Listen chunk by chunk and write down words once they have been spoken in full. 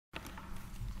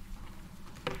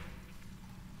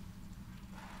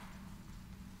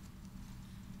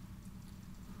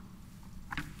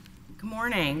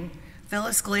Morning.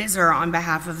 Phyllis Glazer on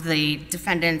behalf of the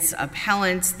defendant's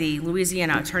appellants, the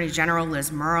Louisiana Attorney General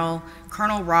Liz Murrill,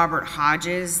 Colonel Robert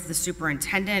Hodges, the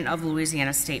Superintendent of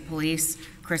Louisiana State Police,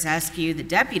 Chris Eskew, the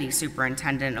Deputy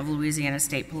Superintendent of Louisiana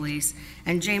State Police,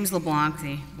 and James LeBlanc,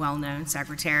 the well-known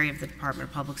Secretary of the Department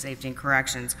of Public Safety and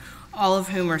Corrections, all of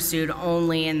whom are sued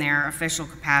only in their official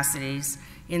capacities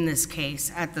in this case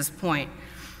at this point.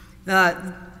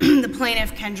 The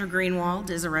plaintiff, Kendra Greenwald,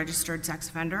 is a registered sex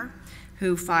offender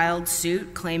who filed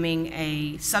suit claiming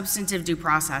a substantive due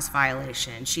process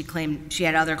violation. She claimed she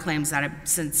had other claims that have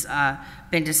since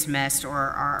been dismissed or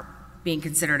are being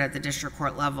considered at the district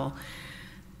court level.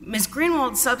 Ms.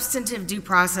 Greenwald's substantive due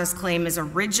process claim is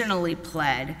originally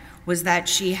pled was that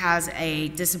she has a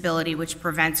disability which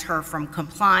prevents her from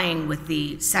complying with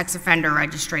the sex offender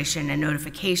registration and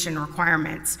notification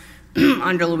requirements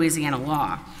under Louisiana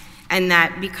law, and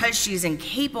that because she's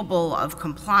incapable of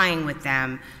complying with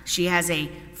them, she has a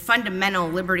fundamental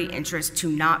liberty interest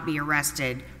to not be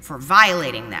arrested for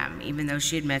violating them, even though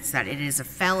she admits that it is a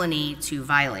felony to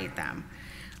violate them.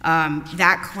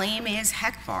 That claim is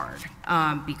heck barred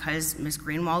because Ms.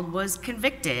 Greenwald was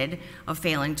convicted of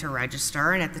failing to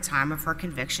register, and at the time of her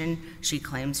conviction, she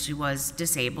claims she was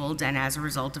disabled and as a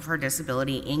result of her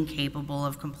disability, incapable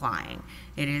of complying.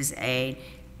 It is a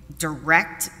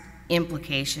direct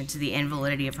implication to the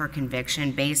invalidity of her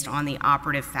conviction based on the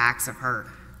operative facts of her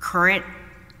current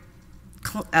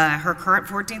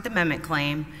 14th Amendment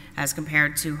claim as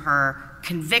compared to her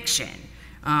conviction.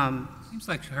 Seems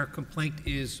like her complaint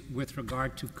is with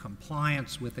regard to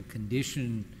compliance with a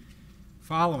condition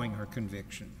following her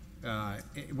conviction.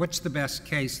 What's the best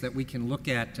case that we can look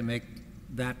at to make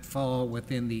that fall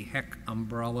within the heck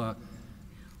umbrella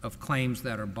of claims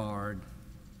that are barred?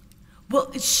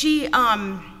 Well, she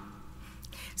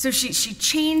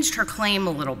changed her claim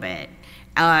a little bit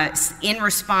in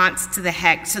response to the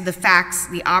facts,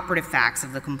 the operative facts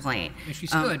of the complaint. And she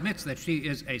still admits that she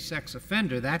is a sex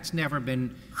offender. That's never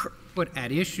been put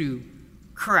at issue.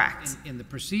 Correct. In the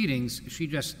proceedings. She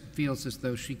just feels as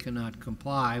though she cannot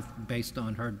comply based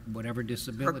on her whatever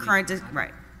disability. Her current,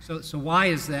 right. So why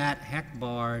is that heck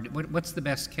barred? What's the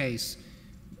best case,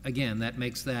 again, that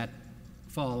makes that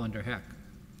fall under heck?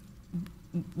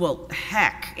 Well,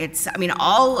 heck,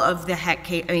 all of the heck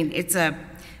case,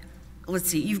 let's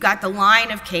see, you've got the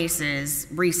line of cases,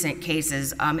 recent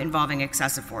cases involving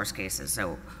excessive force cases.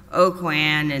 So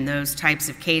Oakwan and those types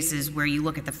of cases where you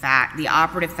look at the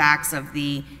operative facts of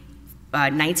the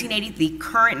current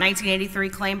 1983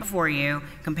 claim before you,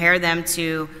 compare them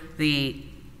to the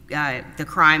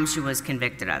crime she was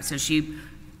convicted of. So she,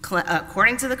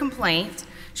 according to the complaint,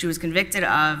 she was convicted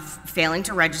of failing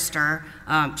to register.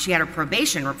 She had her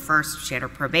probation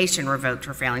revoked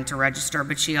for failing to register,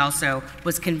 but she also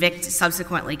was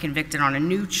subsequently convicted on a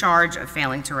new charge of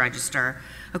failing to register.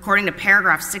 According to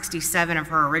paragraph 67 of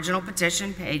her original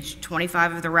petition, page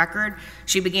 25 of the record,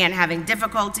 she began having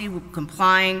difficulty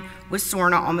complying with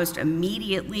SORNA almost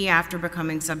immediately after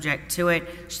becoming subject to it.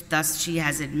 Thus, she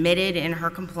has admitted in her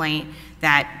complaint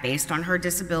that based on her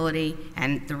disability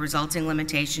and the resulting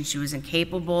limitation, she was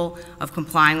incapable of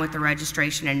complying with the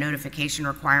registration and notification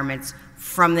requirements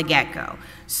from the get-go.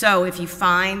 So if you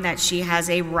find that she has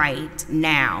a right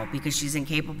now, because she's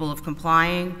incapable of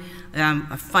complying,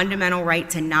 a fundamental right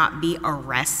to not be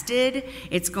arrested,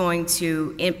 it's going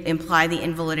to imply the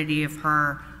invalidity of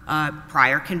her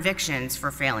prior convictions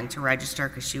for failing to register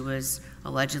because she was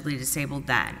allegedly disabled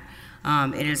then.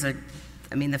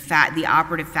 The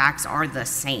operative facts are the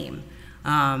same.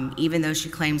 Even though she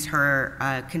claims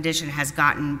her condition has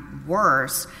gotten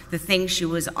worse, the things she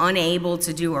was unable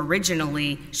to do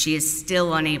originally, she is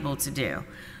still unable to do.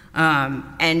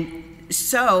 And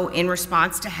so, in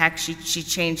response to heck, she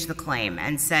changed the claim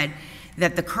and said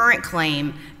that the current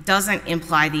claim doesn't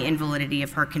imply the invalidity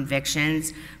of her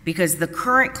convictions because the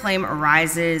current claim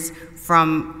arises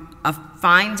from a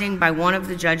finding by one of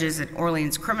the judges at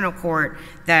Orleans Criminal Court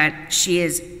that she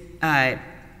is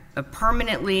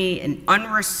permanently and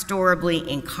unrestorably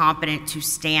incompetent to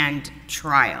stand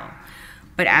trial.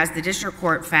 But as the district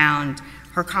court found,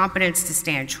 her competence to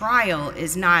stand trial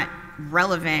is not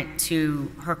relevant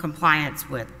to her compliance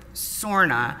with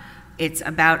SORNA. It's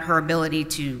about her ability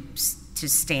to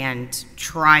stand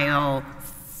trial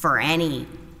for any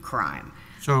crime.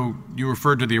 So you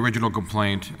referred to the original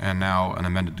complaint and now an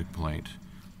amended complaint.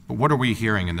 But what are we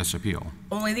hearing in this appeal?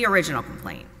 Only the original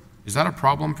complaint. Is that a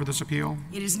problem for this appeal?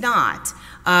 It is not.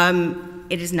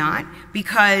 It is not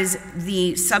because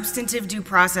the substantive due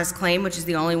process claim, which is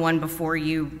the only one before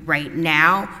you right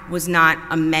now, was not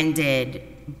amended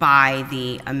by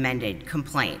the amended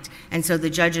complaint. And so the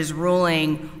judge's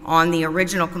ruling on the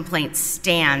original complaint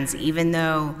stands, even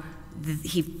though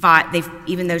she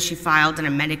filed an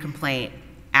amended complaint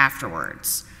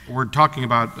afterwards. We're talking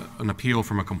about an appeal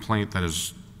from a complaint that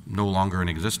is no longer in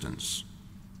existence.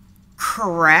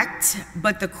 Correct,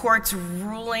 but the court's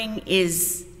ruling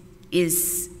is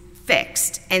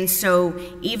fixed. And so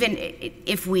even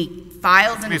if we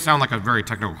filed It may sound like a very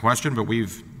technical question, but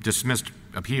we've dismissed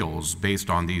appeals based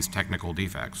on these technical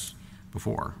defects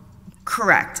before.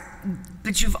 Correct.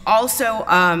 But you've also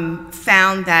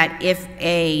found that if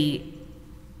a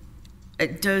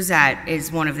Dozat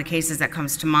is one of the cases that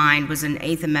comes to mind, was an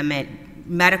Eighth Amendment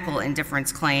medical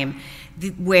indifference claim,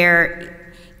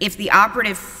 where if the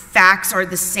operative facts are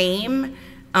the same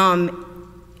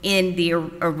in the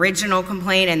original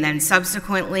complaint and then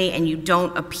subsequently, and you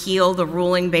don't appeal the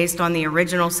ruling based on the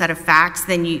original set of facts,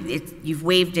 then you've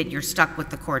waived it, you're stuck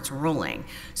with the court's ruling.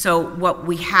 So what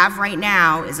we have right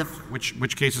now is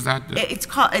Which case is that? It's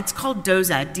called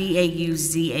Dozat,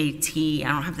 D-A-U-Z-A-T. I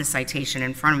don't have the citation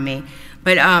in front of me,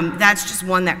 but that's just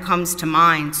one that comes to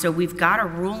mind. So we've got a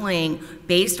ruling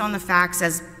based on the facts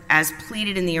as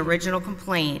pleaded in the original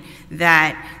complaint,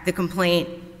 that the complaint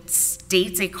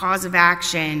states a cause of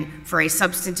action for a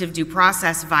substantive due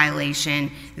process violation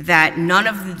that none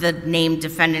of the named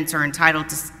defendants are entitled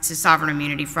to sovereign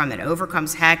immunity from. It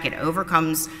overcomes Heck, it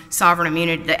overcomes sovereign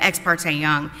immunity, the Ex parte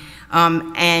Young,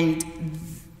 and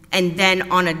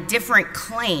then on a different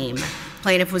claim,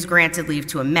 plaintiff was granted leave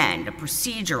to amend, a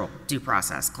procedural due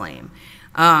process claim.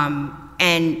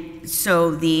 And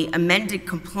so the amended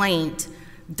complaint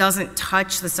doesn't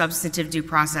touch the substantive due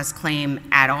process claim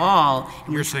at all.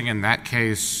 You're saying in that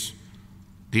case,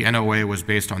 the NOA was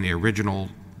based on the original,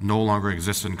 no longer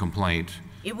existent complaint,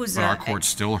 but our court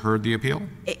still heard the appeal?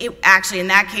 Actually, in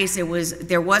that case,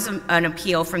 there was an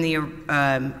appeal from the,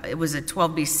 it was a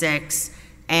 12B6,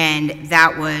 and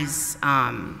that was,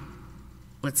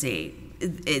 let's see,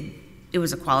 it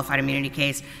was a qualified immunity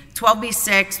case.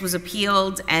 12B6 was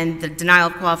appealed, and the denial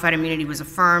of qualified immunity was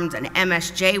affirmed. An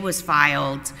MSJ was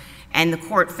filed, and the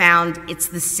court found it's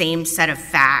the same set of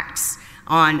facts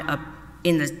on the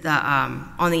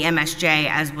MSJ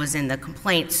as was in the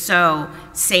complaint. So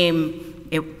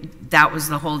that was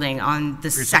the holding on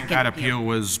the second that appeal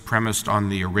was premised on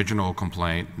the original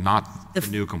complaint, not the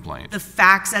new complaint. The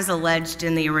facts as alleged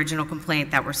in the original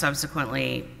complaint that were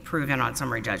subsequently proven on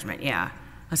summary judgment, yeah,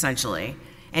 essentially.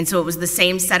 And so it was the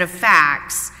same set of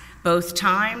facts both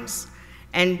times,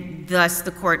 and thus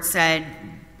the court said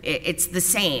it's the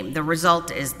same. The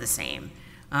result is the same.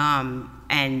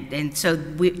 And so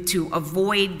to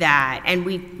avoid that, and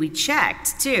we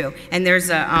checked too, and there's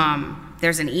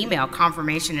an email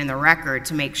confirmation in the record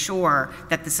to make sure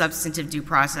that the substantive due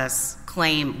process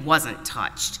claim wasn't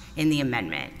touched in the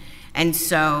amendment. And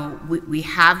so we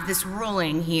have this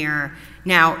ruling here.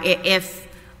 Now, if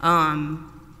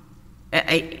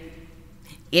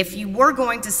you were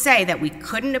going to say that we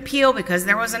couldn't appeal because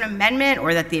there was an amendment,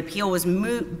 or that the appeal was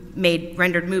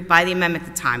rendered moot by the amendment,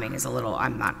 the timing is a little,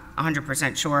 I'm not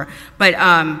 100% sure, but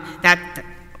that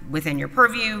within your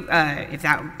purview, if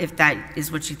that is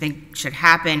what you think should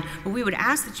happen. But we would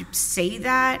ask that you say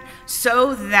that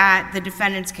so that the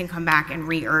defendants can come back and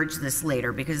re-urge this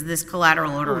later, because this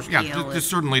collateral order appeal this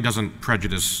certainly doesn't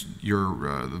prejudice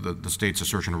the state's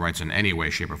assertion of rights in any way,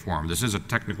 shape, or form. This is a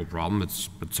technical problem,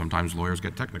 but sometimes lawyers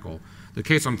get technical. The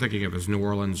case I'm thinking of is New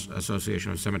Orleans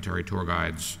Association of Cemetery Tour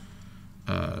Guides.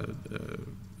 I'll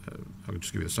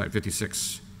just give you the site,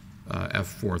 56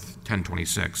 F 4th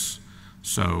 1026.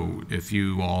 So if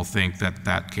you all think that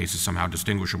that case is somehow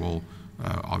distinguishable,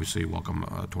 obviously welcome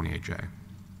 28J.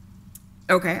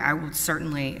 Okay, I will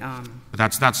certainly.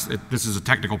 But this is a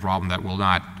technical problem that will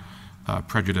not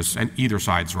prejudice either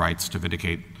side's rights to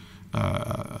vindicate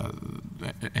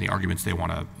any arguments they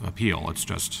want to appeal. It's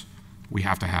just we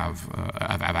have to have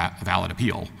a valid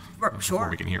appeal before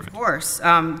we can hear it. Of course,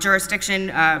 jurisdiction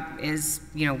is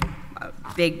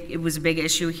big. It was a big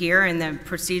issue here, and the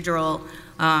procedural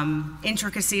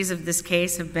intricacies of this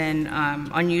case have been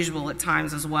unusual at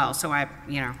times as well. So I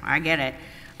get it.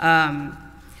 But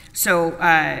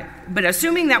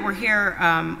assuming that we're here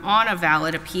on a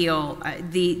valid appeal,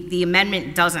 the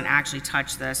amendment doesn't actually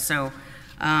touch this. So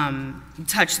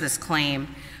touch this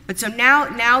claim. But so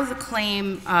now the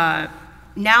claim, the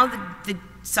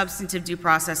substantive due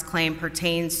process claim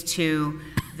pertains to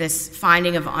this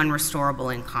finding of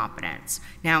unrestorable incompetence.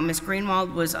 Now, Ms.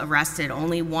 Greenwald was arrested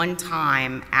only one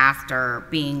time after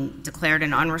being declared an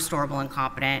unrestorable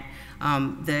incompetent.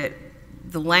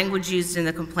 the language used in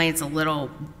the complaint's a little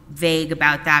vague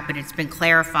about that, but it's been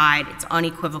clarified. It's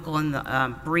unequivocal in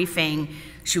the briefing.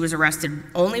 She was arrested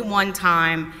only one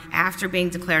time after being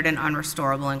declared an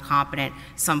unrestorable incompetent,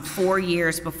 some 4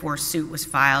 years before suit was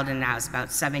filed, and that was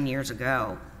about 7 years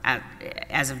ago,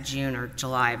 as of June or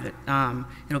July. But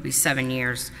it'll be 7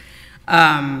 years.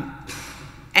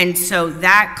 And so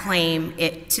that claim,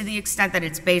 to the extent that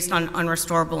it's based on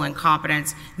unrestorable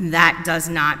incompetence, that does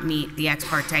not meet the Ex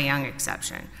parte Young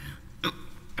exception,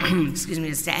 excuse me,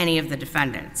 as to any of the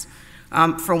defendants.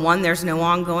 For one, there's no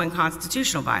ongoing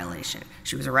constitutional violation.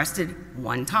 She was arrested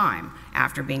one time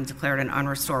after being declared an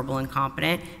unrestorable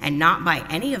incompetent, and not by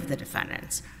any of the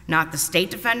defendants, not the state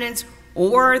defendants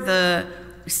or the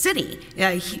city.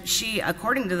 She,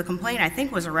 according to the complaint, I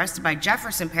think was arrested by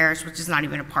Jefferson Parish, which is not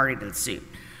even a party to the suit.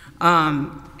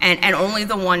 And only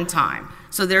the one time.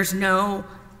 So there's no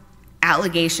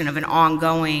allegation of an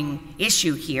ongoing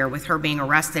issue here with her being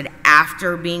arrested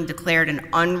after being declared an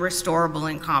unrestorable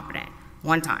incompetent,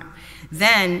 one time.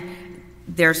 Then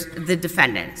there's the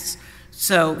defendants.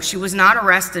 So she was not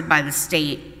arrested by the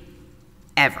state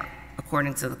ever,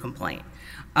 according to the complaint.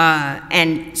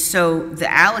 And so the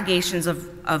allegations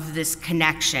of this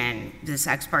connection, this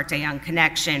Ex parte Young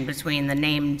connection between the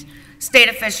named state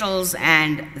officials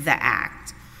and the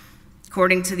act.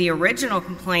 According to the original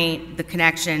complaint, the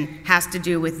connection has to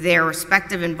do with their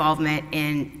respective involvement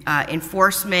in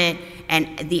enforcement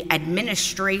and the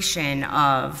administration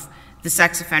of the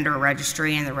sex offender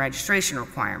registry and the registration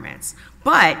requirements.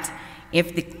 But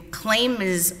if the claim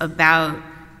is about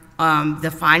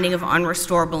the finding of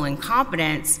unrestorable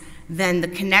incompetence, then the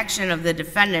connection of the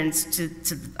defendants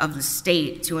of the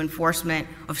state to enforcement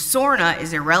of SORNA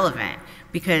is irrelevant.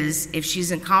 Because if she's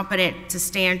incompetent to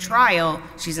stand trial,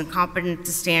 she's incompetent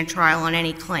to stand trial on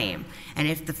any claim. And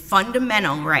if the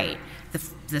fundamental right,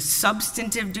 the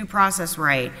substantive due process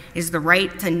right, is the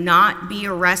right to not be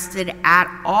arrested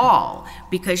at all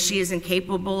because she is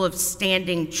incapable of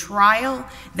standing trial,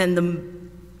 then the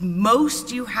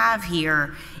most you have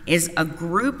here is a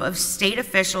group of state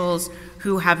officials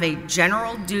who have a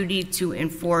general duty to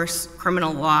enforce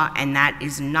criminal law, and that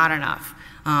is not enough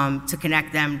to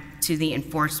connect them to the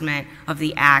enforcement of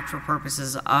the act for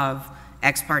purposes of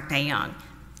Ex parte Young.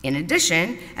 In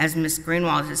addition, as Ms.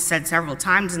 Greenwald has said several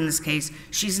times in this case,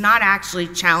 she's not actually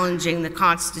challenging the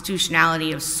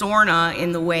constitutionality of SORNA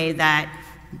in the way that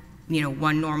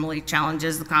one normally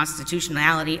challenges the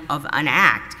constitutionality of an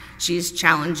act. She is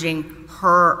challenging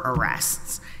her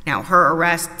arrests. Now, her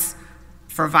arrests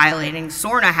for violating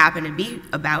SORNA happen to be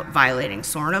about violating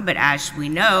SORNA, but as we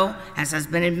know, as has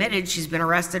been admitted, she's been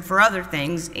arrested for other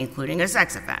things, including a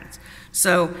sex offense.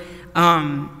 So,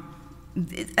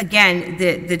 again,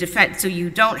 the defense, so you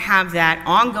don't have that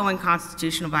ongoing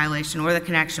constitutional violation or the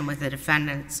connection with the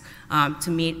defendants to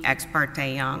meet Ex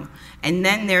parte Young. And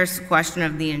then there's the question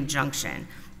of the injunction.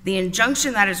 The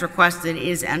injunction that is requested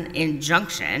is an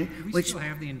injunction, which... We still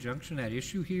have the injunction at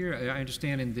issue here? I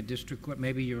understand in the district court,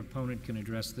 maybe your opponent can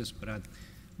address this, but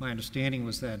my understanding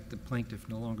was that the plaintiff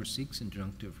no longer seeks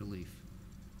injunctive relief.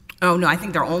 Oh, no, I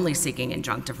think they're only seeking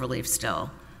injunctive relief still.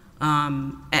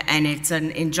 And it's an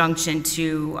injunction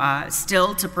to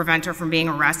still to prevent her from being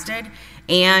arrested.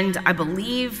 And I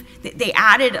believe they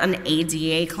added an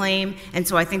ADA claim, and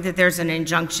so I think that there's an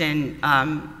injunction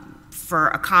for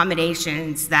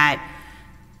accommodations that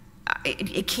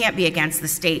it can't be against the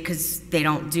state because they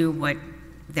don't do what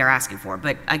they're asking for,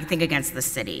 but I think against the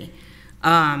city.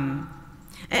 And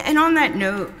on that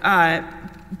note,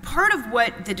 part of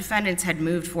what the defendants had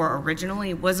moved for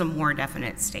originally was a more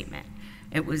definite statement.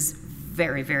 It was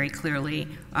very, very clearly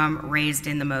raised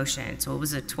in the motion. So it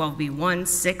was a 12B1,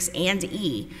 6, and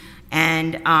E.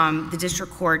 And the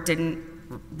district court didn't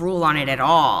rule on it at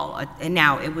all. And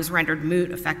now it was rendered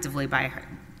moot effectively by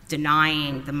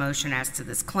denying the motion as to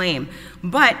this claim.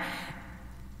 But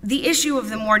the issue of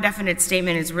the more definite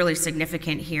statement is really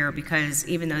significant here because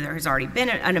even though there has already been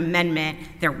an amendment,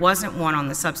 there wasn't one on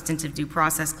the substantive due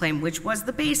process claim, which was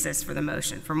the basis for the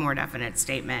motion for more definite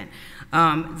statement.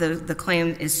 The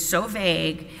claim is so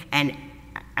vague and,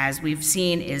 as we've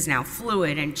seen, is now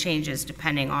fluid and changes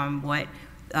depending on what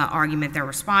argument they're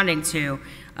responding to.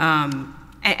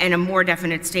 And a more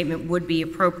definite statement would be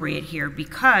appropriate here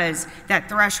because that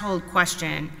threshold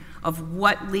question of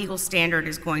what legal standard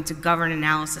is going to govern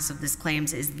analysis of this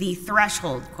claims is the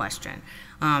threshold question.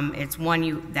 It's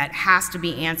one that has to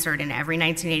be answered in every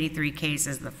 1983 case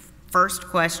as the first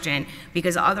question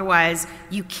because otherwise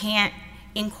you can't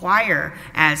inquire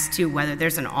as to whether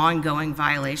there's an ongoing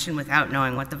violation without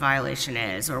knowing what the violation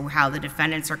is or how the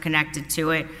defendants are connected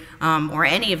to it, or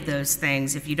any of those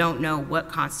things if you don't know what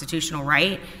constitutional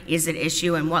right is at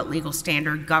issue and what legal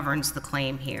standard governs the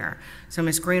claim here. So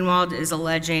Ms. Greenwald is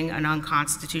alleging an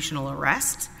unconstitutional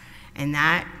arrest, and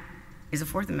that is a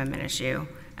Fourth Amendment issue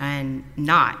and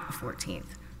not a 14th.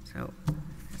 So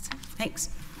that's it. Thanks.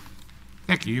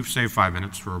 Thank you. You've saved 5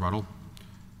 minutes for rebuttal.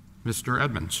 Mr.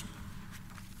 Edmunds.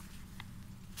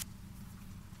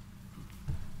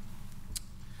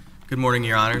 Good morning,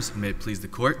 Your Honors. May it please the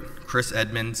Court. Chris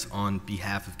Edmunds on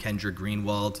behalf of Kendra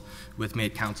Greenwald. With me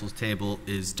at counsel's table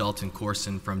is Dalton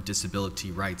Corson from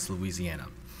Disability Rights, Louisiana.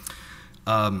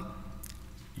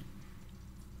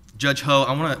 Judge Ho,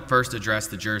 I want to first address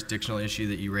the jurisdictional issue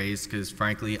that you raised because,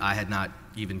 frankly, I had not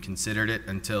even considered it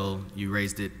until you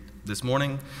raised it this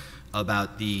morning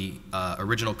about the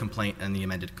original complaint and the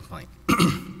amended complaint.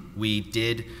 We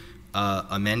did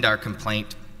amend our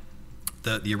complaint.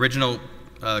 The original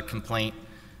complaint,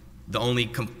 the only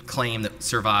claim that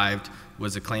survived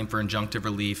was a claim for injunctive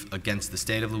relief against the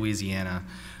state of Louisiana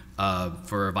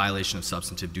for a violation of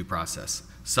substantive due process.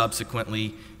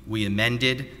 Subsequently, we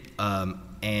amended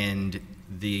and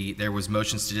there was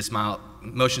motions to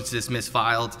dismiss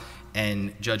filed,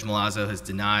 and Judge Malazzo has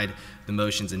denied the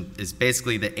motions, and is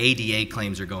basically the ADA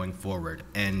claims are going forward.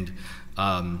 And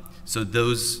so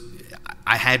those,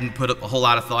 I hadn't put a whole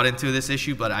lot of thought into this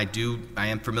issue, but I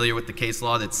am familiar with the case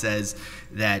law that says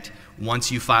that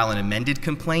once you file an amended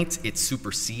complaint, it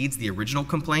supersedes the original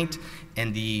complaint,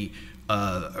 and the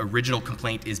original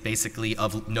complaint is basically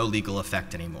of no legal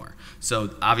effect anymore.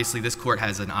 So obviously this court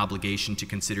has an obligation to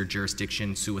consider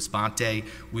jurisdiction sua sponte.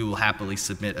 We will happily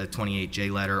submit a 28J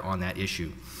letter on that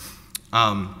issue.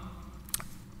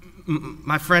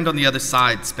 My friend on the other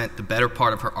side spent the better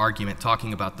part of her argument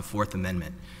talking about the Fourth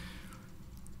Amendment.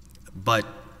 But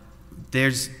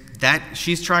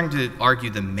she's trying to argue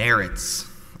the merits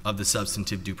of the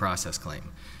substantive due process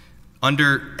claim.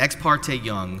 Under Ex parte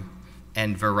Young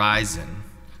and Verizon,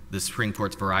 the Supreme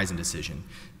Court's Verizon decision,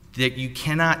 that you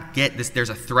cannot get this, there's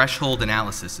a threshold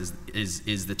analysis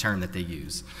is the term that they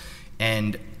use.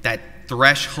 And that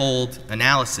threshold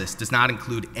analysis does not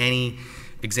include any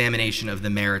examination of the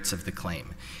merits of the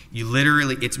claim. You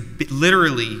literally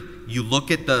you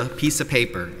look at the piece of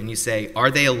paper and you say, are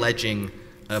they alleging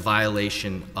a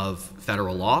violation of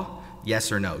federal law? Yes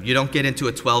or no. You don't get into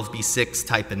a 12b6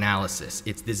 type analysis.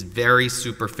 It's this very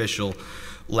superficial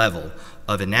level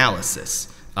of analysis.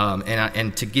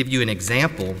 And to give you an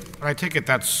example. But I take it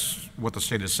that's what the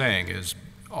state is saying, is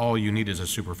all you need is a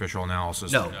superficial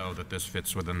analysis to know that this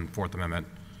fits within the Fourth Amendment,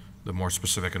 the more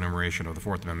specific enumeration of the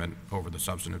Fourth Amendment over the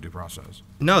substantive due process.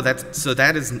 No, that's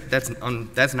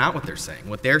not what they're saying.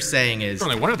 What they're saying is... It's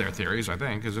only one of their theories, I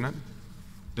think, isn't it?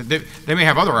 They may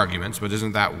have other arguments, but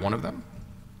isn't that one of them?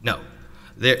 No.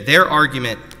 Their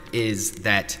argument is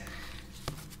that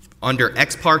under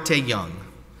Ex parte Young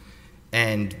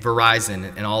and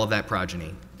Verizon and all of that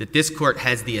progeny, that this court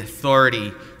has the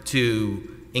authority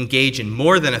to engage in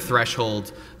more than a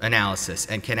threshold analysis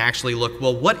and can actually look,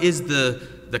 well, what is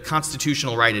the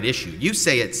constitutional right at issue? You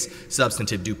say it's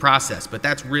substantive due process, but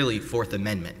that's really Fourth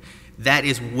Amendment. That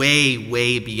is way,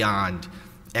 way beyond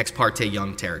Ex parte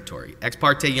Young territory. Ex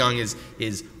parte Young is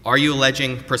are you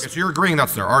alleging... So you're agreeing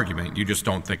that's their argument, you just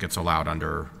don't think it's allowed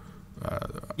under...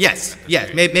 Yes.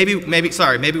 Maybe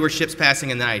we're ships passing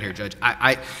in the night here, Judge.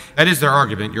 That is their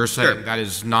argument. You're saying Sure. that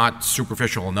is not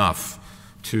superficial enough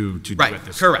to do it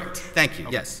this correct. way. Thank you,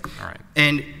 Okay. yes. All right.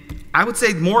 And I would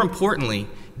say more importantly,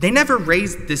 they never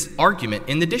raised this argument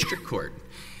in the district court.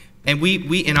 And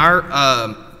we in our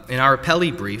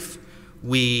appellee brief,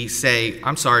 we say,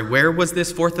 I'm sorry, where was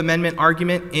this Fourth Amendment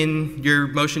argument in your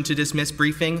motion to dismiss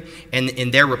briefing? And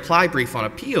in their reply brief on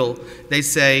appeal, they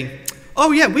say,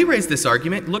 oh yeah, we raised this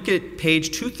argument. Look at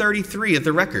page 233 of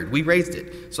the record. We raised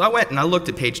it. So I went and I looked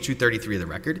at page 233 of the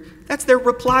record. That's their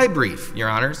reply brief, Your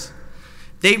Honors.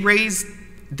 They raised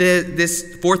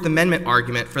this Fourth Amendment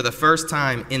argument for the first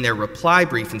time in their reply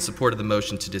brief in support of the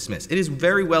motion to dismiss. It is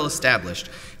very well established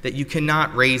that you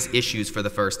cannot raise issues for the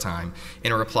first time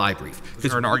in a reply brief. Was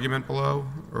there an argument below,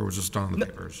 or was it just on the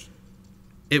papers?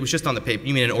 It was just on the paper.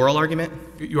 You mean an oral argument?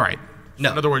 You're right.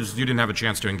 No. In other words, you didn't have a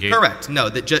chance to engage. Correct. No,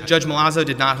 Judge Malazzo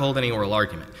did not hold any oral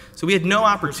argument. So we had no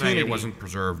opportunity. You're saying it wasn't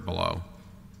preserved below.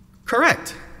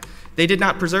 Correct. They did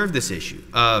not preserve this issue.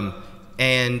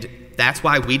 And that's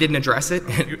why we didn't address it.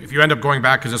 If you end up going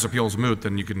back because this appeal is moot,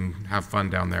 then you can have fun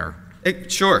down there.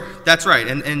 Sure, that's right.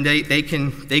 And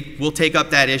they will take up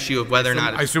that issue of whether or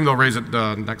not. I assume they'll raise it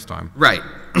next time. Right.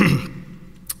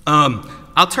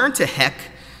 I'll turn to Heck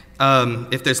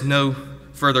if there's no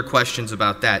further questions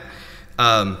about that.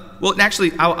 Well,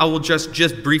 actually, I will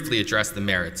just briefly address the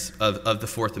merits of the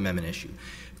Fourth Amendment issue.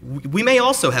 We may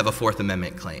also have a Fourth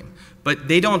Amendment claim, but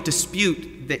they don't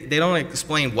dispute, they don't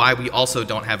explain why we also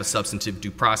don't have a substantive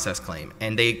due process claim.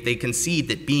 And they concede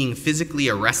that being physically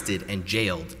arrested and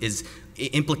jailed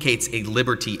implicates a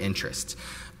liberty interest.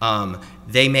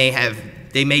 Maybe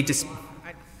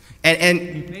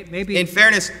in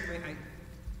fairness.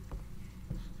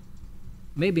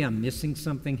 Maybe I'm missing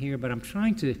something here, but I'm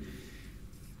trying to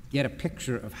get a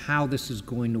picture of how this is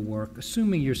going to work.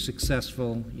 Assuming you're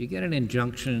successful, you get an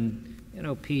injunction,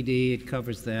 PD, it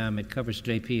covers them, it covers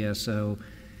JPSO.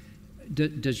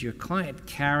 Does your client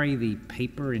carry the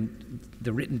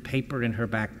written paper in her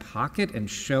back pocket and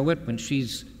show it when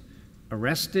she's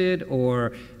arrested,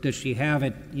 or does she have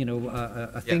it,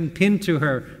 a thing pinned to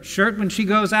her shirt when she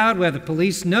goes out, where the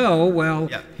police know, well,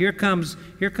 here comes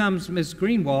Ms.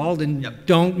 Greenwald, and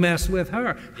don't mess with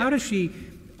her? How does she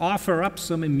offer up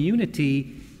some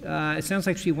immunity? It sounds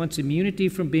like she wants immunity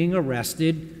from being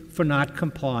arrested for not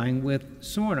complying with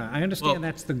SORNA. I understand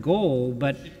that's the goal,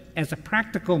 but as a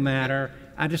practical matter,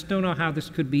 I just don't know how this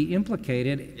could be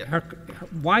implicated.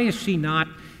 Why does she not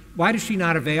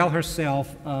avail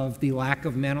herself of the lack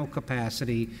of mental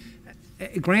capacity?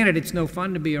 Granted, it's no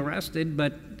fun to be arrested,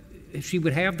 but if she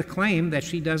would have the claim that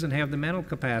she doesn't have the mental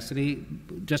capacity,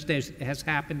 just as has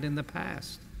happened in the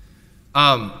past.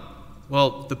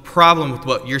 Well, the problem with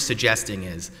what you're suggesting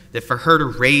is that for her to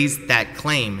raise that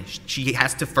claim, she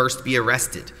has to first be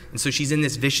arrested. And so she's in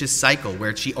this vicious cycle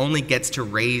where she only gets to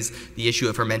raise the issue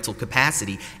of her mental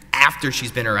capacity after she's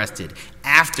been arrested,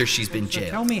 after she's been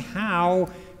jailed. Tell me how.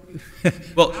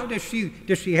 Well, how does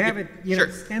she have it, sure.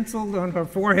 stenciled on her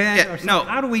forehead? Yeah, or no,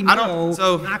 how do we know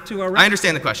not to arrest? I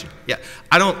understand the question. Yeah,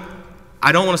 I don't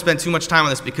want to spend too much time on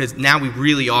this because now we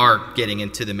really are getting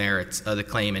into the merits of the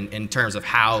claim in terms of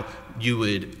how you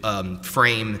would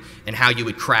frame and how you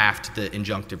would craft the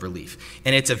injunctive relief.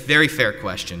 And it's a very fair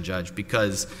question, Judge,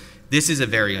 because this is a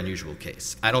very unusual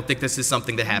case. I don't think this is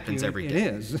something that happens every day.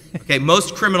 It is. Okay,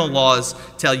 most criminal laws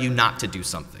tell you not to do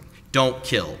something. Don't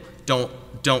kill.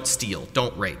 Don't steal.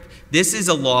 Don't rape. This is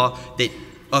a law that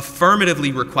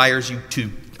affirmatively requires you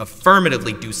to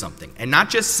affirmatively do something, and not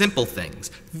just simple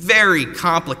things, very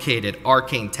complicated,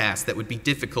 arcane tasks that would be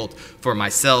difficult for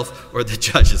myself or the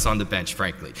judges on the bench,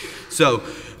 frankly. So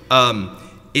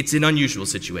it's an unusual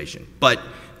situation, but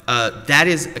that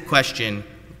is a question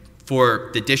for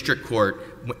the district court,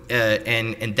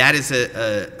 and that is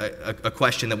a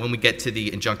question that when we get to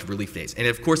the injunctive relief phase. And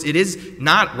of course, it is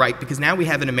not right because now we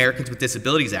have an Americans with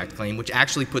Disabilities Act claim, which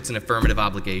actually puts an affirmative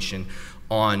obligation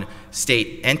on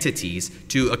state entities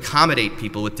to accommodate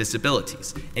people with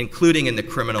disabilities, including in the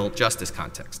criminal justice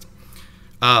context.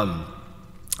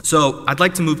 So I'd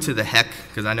like to move to the HEC,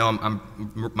 because I know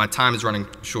my time is running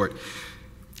short.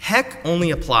 HEC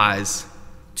only applies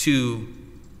to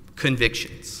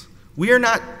convictions.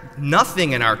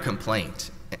 Nothing in our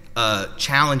complaint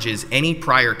challenges any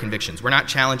prior convictions. We're not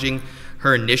challenging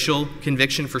her initial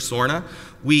conviction for SORNA.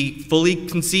 We fully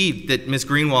concede that Ms.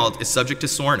 Greenwald is subject to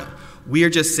SORNA. We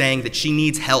are just saying that she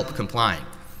needs help complying.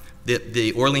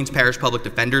 The Orleans Parish Public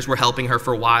Defenders were helping her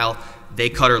for a while. They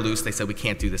cut her loose. They said, we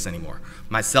can't do this anymore.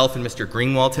 Myself and Mr.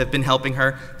 Greenwald have been helping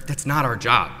her. That's not our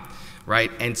job,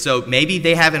 right? And so maybe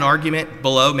they have an argument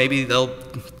below. Maybe they'll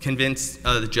convince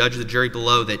the judge or the jury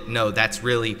below that, no,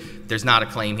 there's not a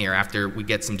claim here after we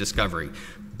get some discovery.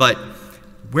 But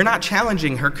we're not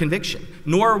challenging her conviction,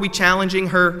 nor are we challenging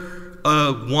her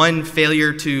one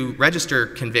failure to register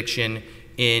conviction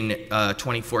in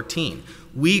 2014.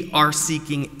 We are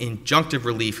seeking injunctive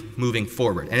relief moving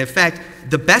forward. And in fact,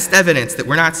 the best evidence that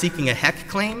we're not seeking a HEC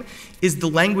claim is the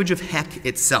language of HEC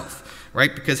itself,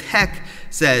 right? Because HEC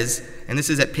says, and this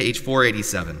is at page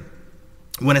 487,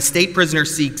 when a state prisoner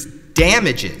seeks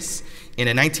damages in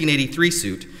a 1983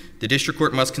 suit, the district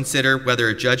court must consider whether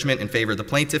a judgment in favor of the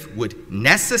plaintiff would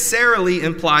necessarily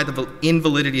imply the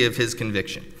invalidity of his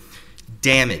conviction.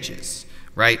 Damages,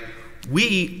 right?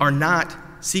 We are not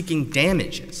seeking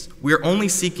damages. We're only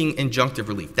seeking injunctive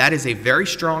relief. That is a very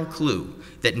strong clue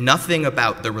that nothing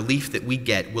about the relief that we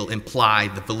get will imply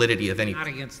the validity of any. Not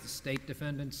against the state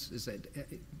defendants? Is it?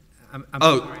 I'm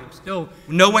sorry, I'm still.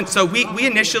 No one. So we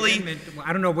initially.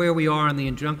 I don't know where we are on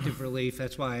the injunctive relief.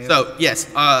 That's why. So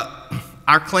yes,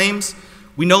 our claims.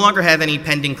 We no longer have any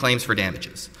pending claims for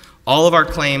damages. All of our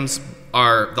claims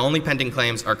the only pending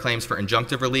claims are claims for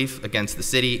injunctive relief against the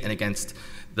city and against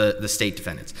the state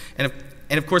defendants.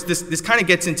 And of course, this kind of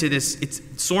gets into this.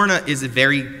 SORNA is a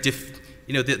very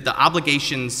the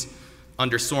obligations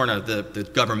under SORNA, the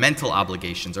governmental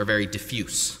obligations are very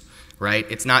diffuse, right?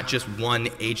 It's not just one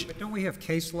agent. But don't we have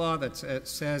case law that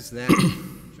says that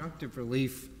injunctive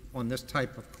relief on this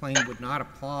type of claim would not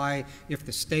apply if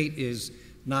the state is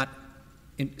not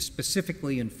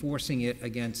specifically enforcing it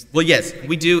against? Well, yes,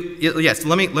 we do. Yes,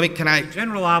 let me. Can I?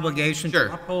 General obligation Sure.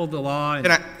 to uphold the law. And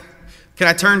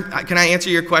Can I answer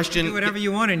your question? do whatever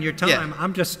you want in your time. Yeah.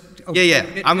 I'm just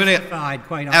I'm gonna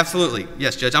quite absolutely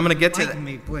yes, Judge. I'm gonna get to that.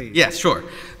 me, please. Yes, sure.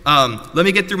 Let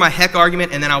me get through my Heck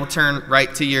argument, and then I will turn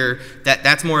right to your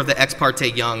that's more of the Ex parte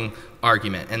Young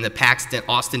argument and the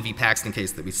Austin v. Paxton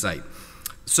case that we cite.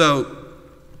 So,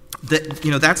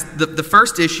 that's the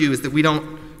first issue is that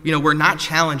we're not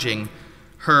challenging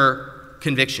her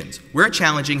convictions. We're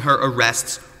challenging her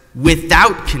arrests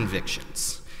without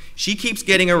convictions. She keeps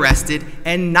getting arrested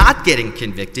and not getting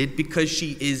convicted because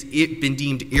she is been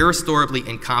deemed irrestorably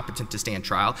incompetent to stand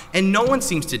trial, and no one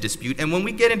seems to dispute. And when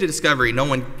we get into discovery, no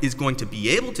one is going to be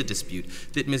able to dispute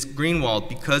that Ms. Greenwald,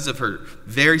 because of her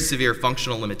very severe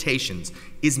functional limitations,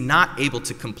 is not able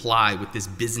to comply with this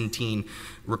Byzantine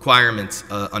requirements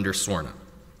under SORNA.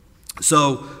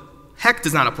 So Heck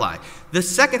does not apply. The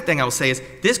second thing I will say is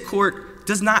this court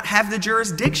does not have the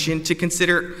jurisdiction to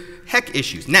consider Heck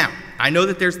issues. Now, I know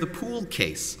that there's the Poole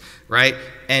case, right?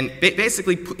 And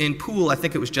basically in Poole, I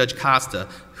think it was Judge Costa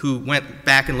who went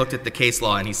back and looked at the case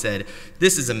law and he said,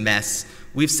 this is a mess.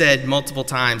 We've said multiple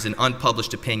times in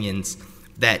unpublished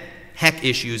that Heck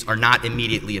issues are not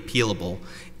immediately appealable.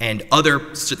 And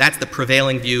so that's the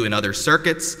prevailing view in other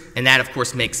circuits. And that, of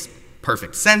course, makes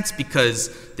perfect sense because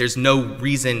there's no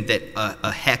reason that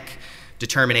a Heck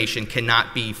determination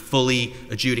cannot be fully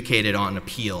adjudicated on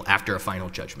appeal after a final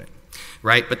judgment,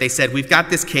 right? But they said, we've got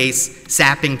this case,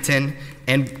 Sappington,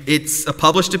 and it's a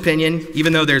published opinion,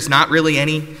 even though there's not really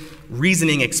any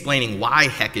reasoning explaining why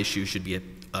Heck issues should be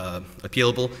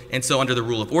appealable. And so under the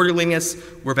rule of orderliness,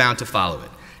 we're bound to follow it.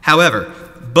 However,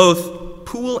 both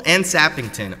Poole and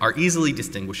Sappington are easily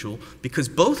distinguishable because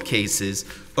both cases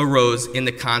arose in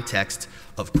the context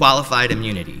of qualified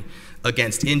immunity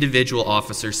against individual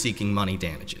officers seeking money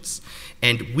damages.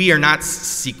 And we are not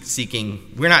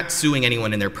we're not suing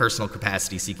anyone in their personal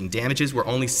capacity seeking damages. We're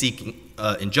only seeking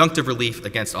injunctive relief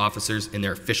against officers in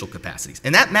their official capacities.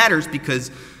 And that matters because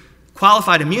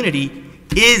qualified immunity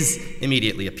is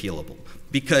immediately appealable.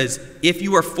 Because if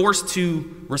you are forced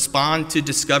to respond to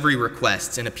discovery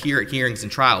requests and appear at hearings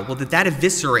and trial, well, that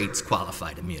eviscerates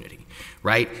qualified immunity,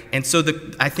 right? And so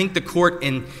I think the court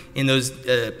in those,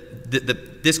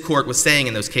 this court was saying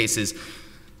in those cases,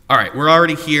 all right, we're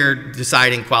already here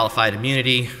deciding qualified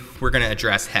immunity. We're going to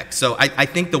address Heck. So I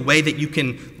think the way that you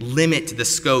can limit the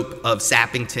scope of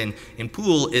Sappington and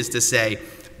Poole is to say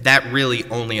that really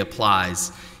only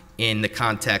applies in the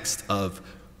context of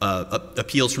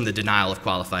appeals from the denial of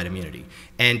qualified immunity.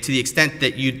 And to the extent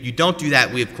that you don't do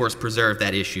that, we, of course, preserve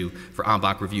that issue for en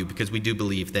banc review because we do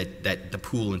believe that the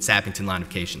Poole and Sappington line of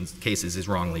cases is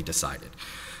wrongly decided.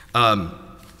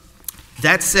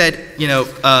 That said,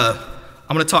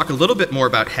 I'm going to talk a little bit more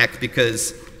about Heck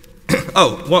because,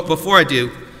 before I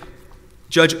do,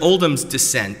 Judge Oldham's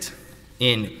dissent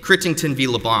in Crittington v.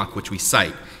 LeBlanc, which we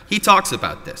cite, he talks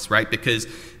about this, right? Because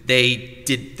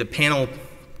the panel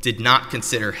did not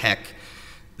consider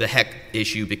the Heck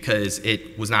issue because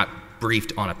it was not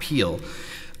briefed on appeal.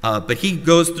 But he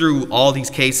goes through all these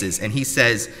cases and he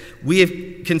says, we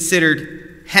have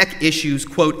considered Heck issues,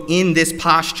 quote, in this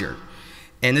posture.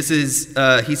 And this is,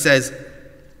 he says,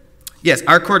 yes,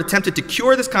 our court attempted to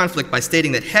cure this conflict by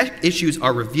stating that Heck issues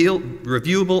are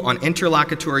reviewable on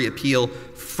interlocutory appeal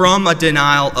from a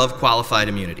denial of qualified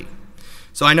immunity.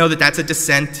 So I know that that's a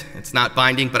dissent. It's not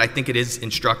binding, but I think it is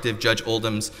instructive. Judge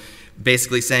Oldham's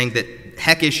basically saying that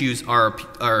Heck issues are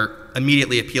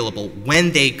immediately appealable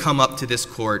when they come up to this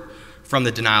court from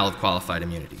the denial of qualified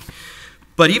immunity.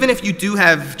 But even if you do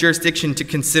have jurisdiction to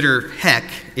consider Heck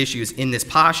issues in this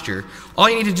posture, all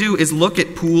you need to do is look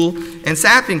at Poole and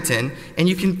Sappington, and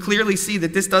you can clearly see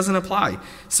that this doesn't apply.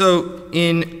 So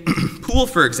in Poole,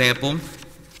 for example,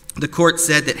 the court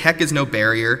said that Heck is no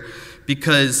barrier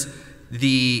because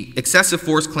the excessive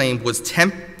force claim was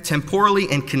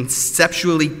temporally and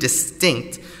conceptually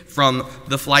distinct from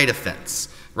the flight offense,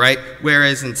 right?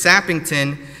 Whereas in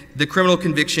Sappington, the criminal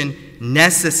conviction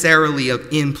necessarily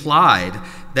implied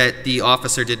that the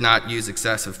officer did not use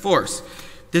excessive force.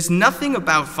 There's nothing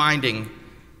about finding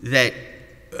that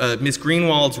Ms.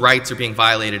 Greenwald's rights are being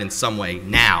violated in some way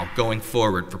now, going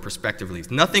forward for prospective release.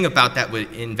 Nothing about that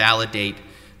would invalidate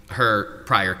her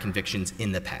prior convictions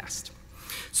in the past.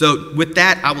 So with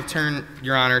that, I will turn,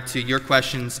 Your Honor, to your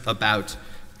questions about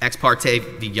Ex parte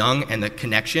v. Young and the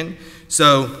connection.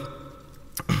 So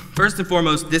first and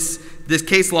foremost, this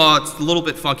case law, it's a little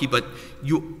bit funky, but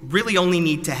you really only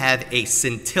need to have a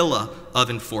scintilla of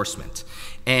enforcement.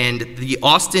 And the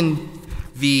Austin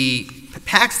v.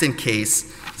 Paxton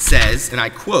case says, and I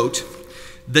quote,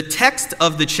 "The text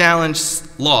of the challenge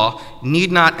law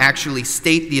need not actually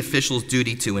state the official's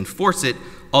duty to enforce it,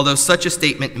 although such a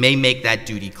statement may make that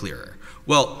duty clearer."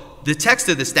 Well, the text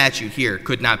of the statute here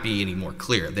could not be any more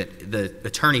clear, that the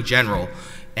Attorney General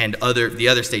and the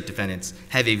other state defendants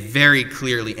have a very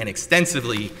clearly and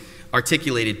extensively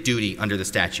articulated duty under the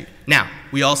statute. Now,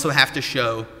 we also have to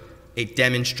show a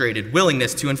demonstrated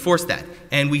willingness to enforce that,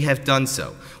 and we have done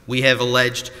so. We have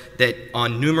alleged that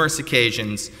on numerous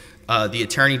occasions, the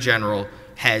Attorney General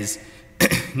has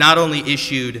not only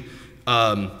issued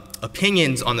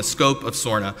opinions on the scope of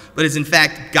SORNA, but has in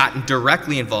fact gotten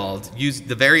directly involved, used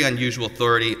the very unusual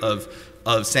authority of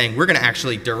saying we're going to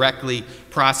actually directly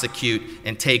prosecute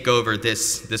and take over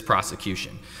this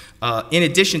prosecution. In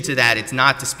addition to that, it's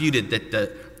not disputed that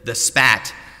the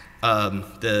SPAT,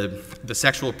 the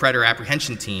Sexual Predator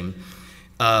Apprehension Team,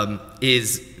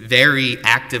 is very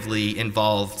actively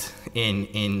involved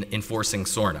in enforcing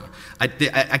SORNA. I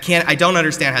don't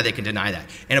understand how they can deny that.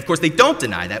 And of course, they don't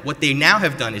deny that. What they now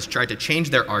have done is tried to change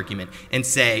their argument and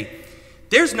say,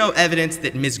 there's no evidence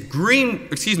that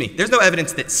there's no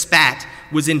evidence that SPAT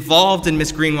was involved in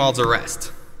Ms. Greenwald's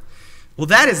arrest. Well,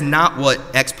 that is not what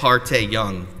Ex parte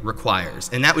Young requires,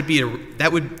 and that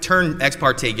would turn Ex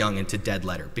parte Young into dead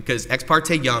letter, because Ex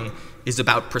parte Young is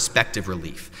about prospective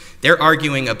relief. They're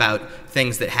arguing about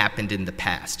things that happened in the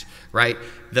past, right?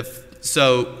 That's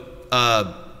the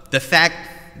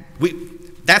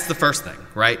first thing,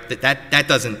 right? That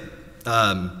doesn't.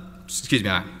 Excuse me,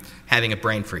 I'm having a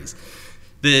brain freeze.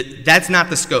 That's not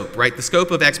the scope, right? The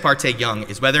scope of Ex parte Young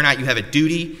is whether or not you have a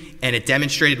duty and a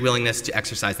demonstrated willingness to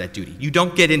exercise that duty. You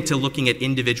don't get into looking at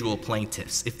individual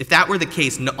plaintiffs. If that were the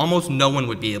case, almost no one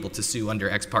would be able to sue under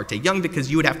Ex parte Young, because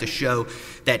you would have to show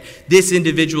that this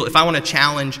individual, if I want to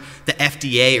challenge the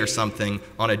FDA or something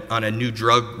on a new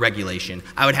drug regulation,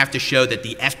 I would have to show that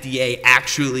the FDA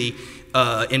actually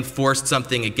enforced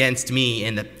something against me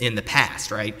in the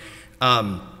past, right?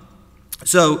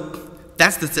 So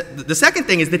that's the second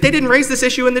thing is that they didn't raise this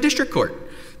issue in the district court.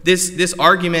 This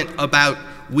argument about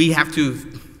the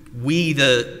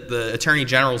Attorney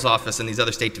General's office and these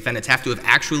other state defendants have to have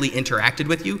actually interacted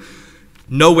with you,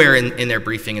 nowhere in their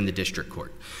briefing in the district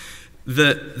court.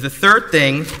 The third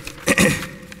thing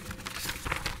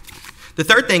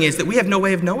is that we have no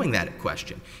way of knowing that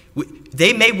question.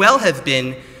 They may well have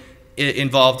been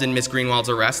involved in Ms. Greenwald's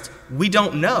arrest. We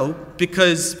don't know,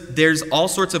 because there's all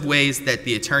sorts of ways that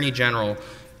the Attorney General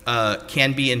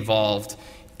can be involved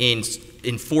in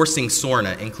enforcing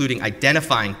SORNA, including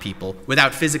identifying people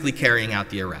without physically carrying out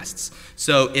the arrests.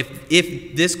 So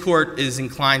if this court is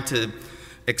inclined to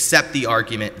accept the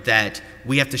argument that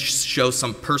we have to show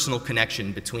some personal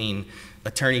connection between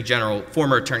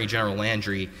former Attorney General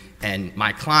Landry and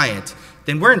my client,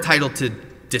 then we're entitled to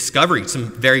discovery,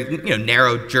 some very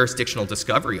narrow jurisdictional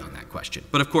discovery on that question.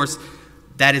 But of course,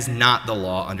 that is not the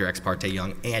law under Ex parte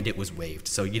Young, and it was waived,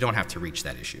 so you don't have to reach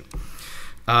that issue.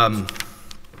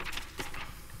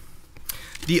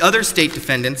 The other state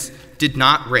defendants did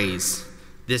not raise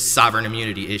this sovereign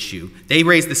immunity issue. They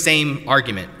raised the same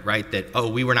argument, right, that,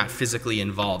 we were not physically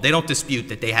involved. They don't dispute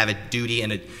that they have a duty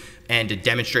and a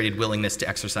demonstrated willingness to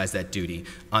exercise that duty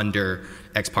under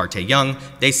Ex parte Young.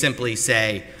 They simply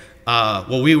say,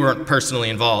 we weren't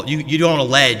personally involved. You don't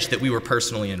allege that we were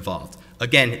personally involved.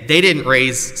 Again, they didn't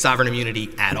raise sovereign immunity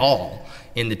at all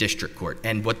in the district court.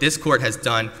 And what this court has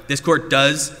done, this court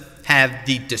does have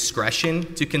the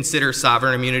discretion to consider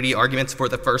sovereign immunity arguments for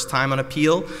the first time on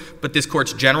appeal, but this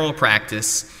court's general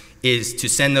practice is to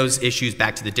send those issues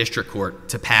back to the district court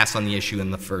to pass on the issue in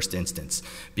the first instance,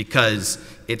 because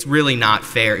it's really not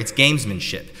fair. It's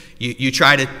gamesmanship. You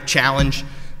try to challenge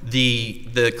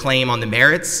the claim on the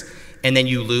merits, and then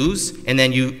you lose, and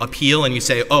then you appeal and you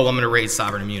say, I'm going to raise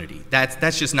sovereign immunity.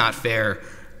 That's just not fair.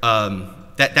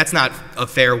 That's not a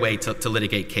fair way to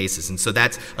litigate cases. And so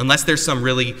unless there's some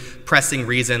really pressing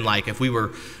reason, like if we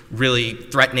were really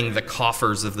threatening the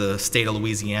coffers of the state of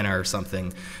Louisiana or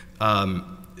something,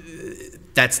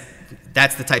 that's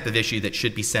the type of issue that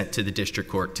should be sent to the district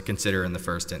court to consider in the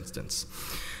first instance.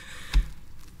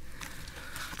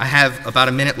 I have about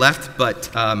a minute left, but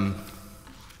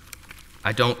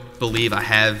I don't believe I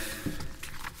have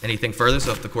anything further,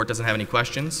 so if the court doesn't have any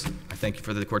questions, I thank you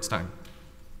for the court's time.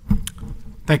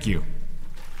 Thank you.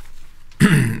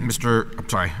 Ms.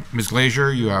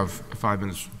 Glazer, you have 5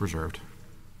 minutes reserved.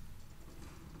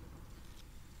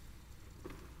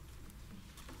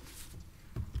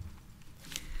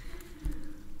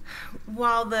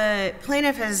 While the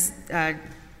plaintiff has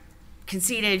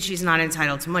conceded she's not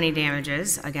entitled to money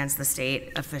damages against the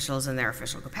state officials in their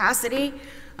official capacity.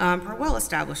 Per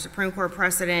well-established Supreme Court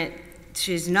precedent,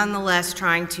 she's nonetheless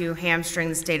trying to hamstring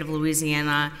the state of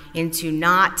Louisiana into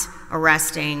not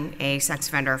arresting a sex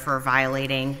offender for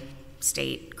violating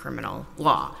state criminal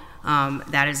law.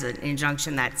 That is an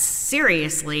injunction that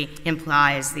seriously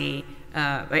implicates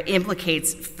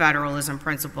federalism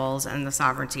principles and the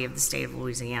sovereignty of the state of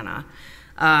Louisiana.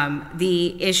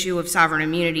 The issue of sovereign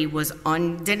immunity was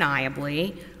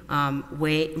undeniably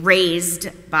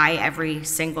raised by every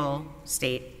single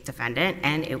state defendant,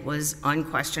 and it was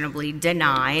unquestionably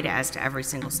denied as to every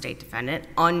single state defendant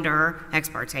under Ex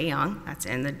parte Young. That's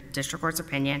in the district court's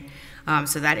opinion.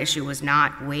 So that issue was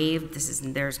not waived.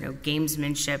 There's no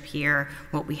gamesmanship here.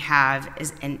 What we have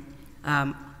is an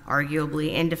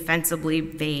arguably indefensibly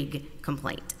vague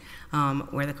complaint,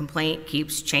 where the complaint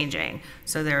keeps changing.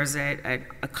 So there's a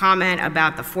comment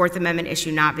about the Fourth Amendment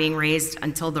issue not being raised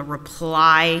until the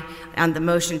reply on the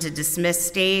motion to dismiss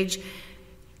stage.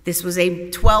 This was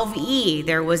a 12E.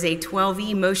 There was a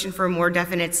 12E motion for a more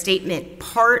definite statement,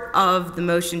 part of the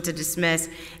motion to dismiss,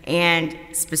 and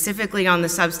specifically on the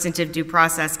substantive due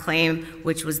process claim,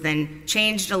 which was then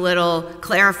changed a little,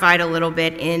 clarified a little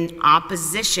bit in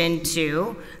opposition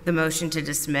to the motion to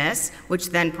dismiss, which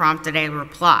then prompted a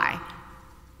reply.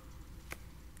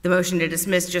 The motion to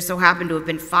dismiss just so happened to have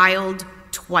been filed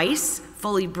twice,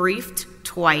 fully briefed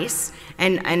twice,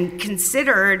 and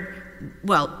considered,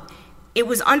 well, it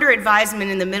was under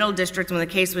advisement in the Middle District when the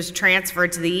case was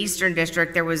transferred to the Eastern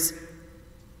District. There was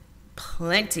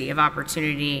plenty of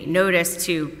opportunity, notice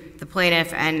to the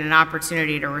plaintiff, and an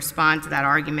opportunity to respond to that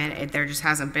argument. There just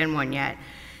hasn't been one yet.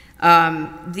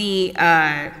 The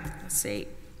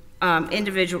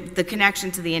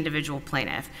connection to the individual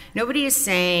plaintiff. Nobody is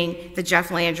saying that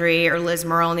Jeff Landry or Liz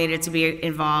Murrill needed to be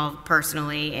involved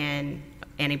personally in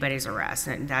anybody's arrest.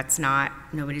 And that's not,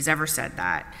 nobody's ever said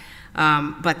that.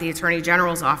 But the Attorney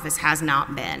General's office has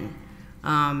not been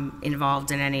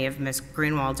involved in any of Ms.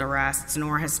 Greenwald's arrests,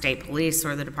 nor has State Police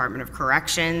or the Department of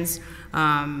Corrections.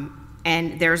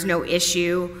 And there's no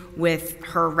issue with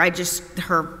her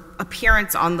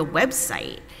appearance on the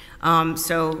website.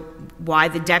 So why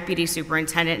the deputy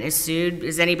superintendent is sued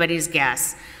is anybody's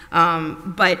guess.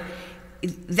 But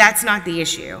that's not the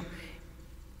issue.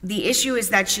 The issue is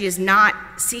that she is not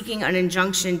seeking an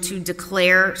injunction to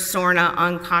declare SORNA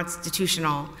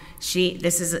unconstitutional.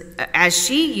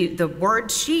 The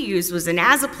word she used was an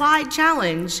as-applied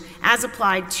challenge, as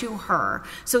applied to her.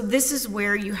 So this is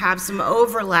where you have some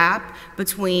overlap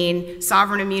between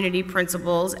sovereign immunity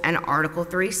principles and Article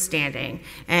III standing,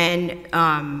 and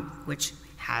which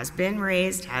has been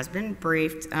raised, has been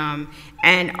briefed,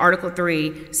 and Article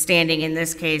III standing in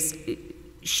this case.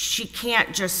 She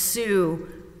can't just sue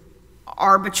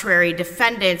arbitrary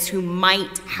defendants who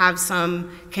might have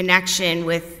some connection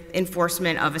with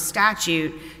enforcement of a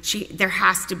statute. There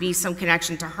has to be some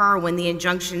connection to her when the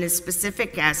injunction is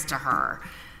specific as to her.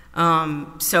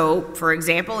 So, for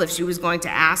example, if she was going to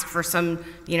ask for some,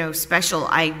 special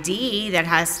ID that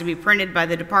has to be printed by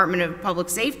the Department of Public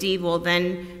Safety, well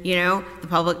then,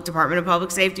 the Department of Public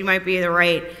Safety might be the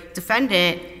right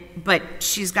defendant, but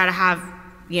she's got to have,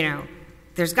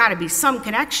 there's got to be some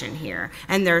connection here,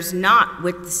 and there's not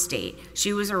with the state.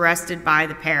 She was arrested by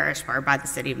the parish, or by the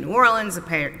city of New Orleans,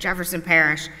 the Jefferson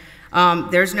Parish.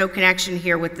 There's no connection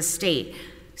here with the state.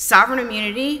 Sovereign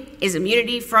immunity is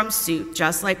immunity from suit,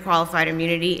 just like qualified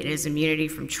immunity. It is immunity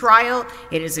from trial.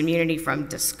 It is immunity from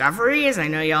discovery, as I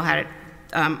know y'all had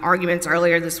arguments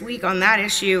earlier this week on that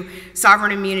issue.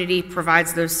 Sovereign immunity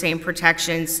provides those same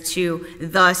protections to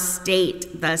the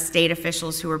state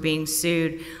officials who are being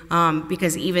sued,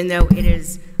 because even though it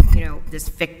is, this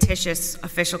fictitious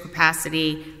official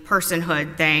capacity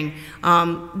personhood thing,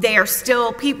 they are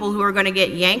still people who are going to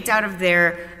get yanked out of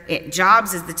their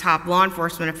jobs as the top law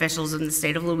enforcement officials in the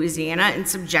state of Louisiana and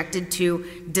subjected to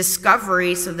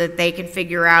discovery so that they can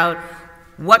figure out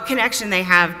what connection they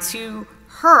have to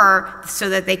her so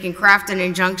that they can craft an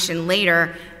injunction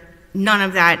later. None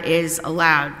of that is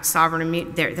allowed. Sovereign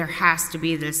immunity, there has to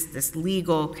be this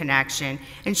legal connection,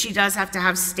 and she does have to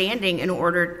have standing in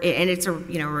order, and it's a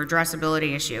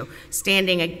redressability issue,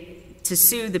 standing to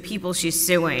sue the people she's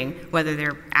suing, whether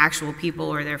they're actual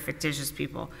people or they're fictitious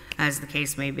people, as the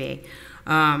case may be.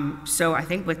 So I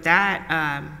think with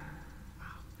that,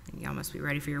 y'all must be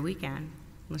ready for your weekend,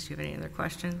 unless you have any other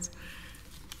questions.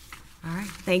 All right,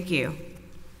 thank you.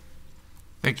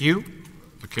 Thank you.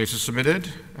 The case is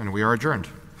submitted, and we are adjourned.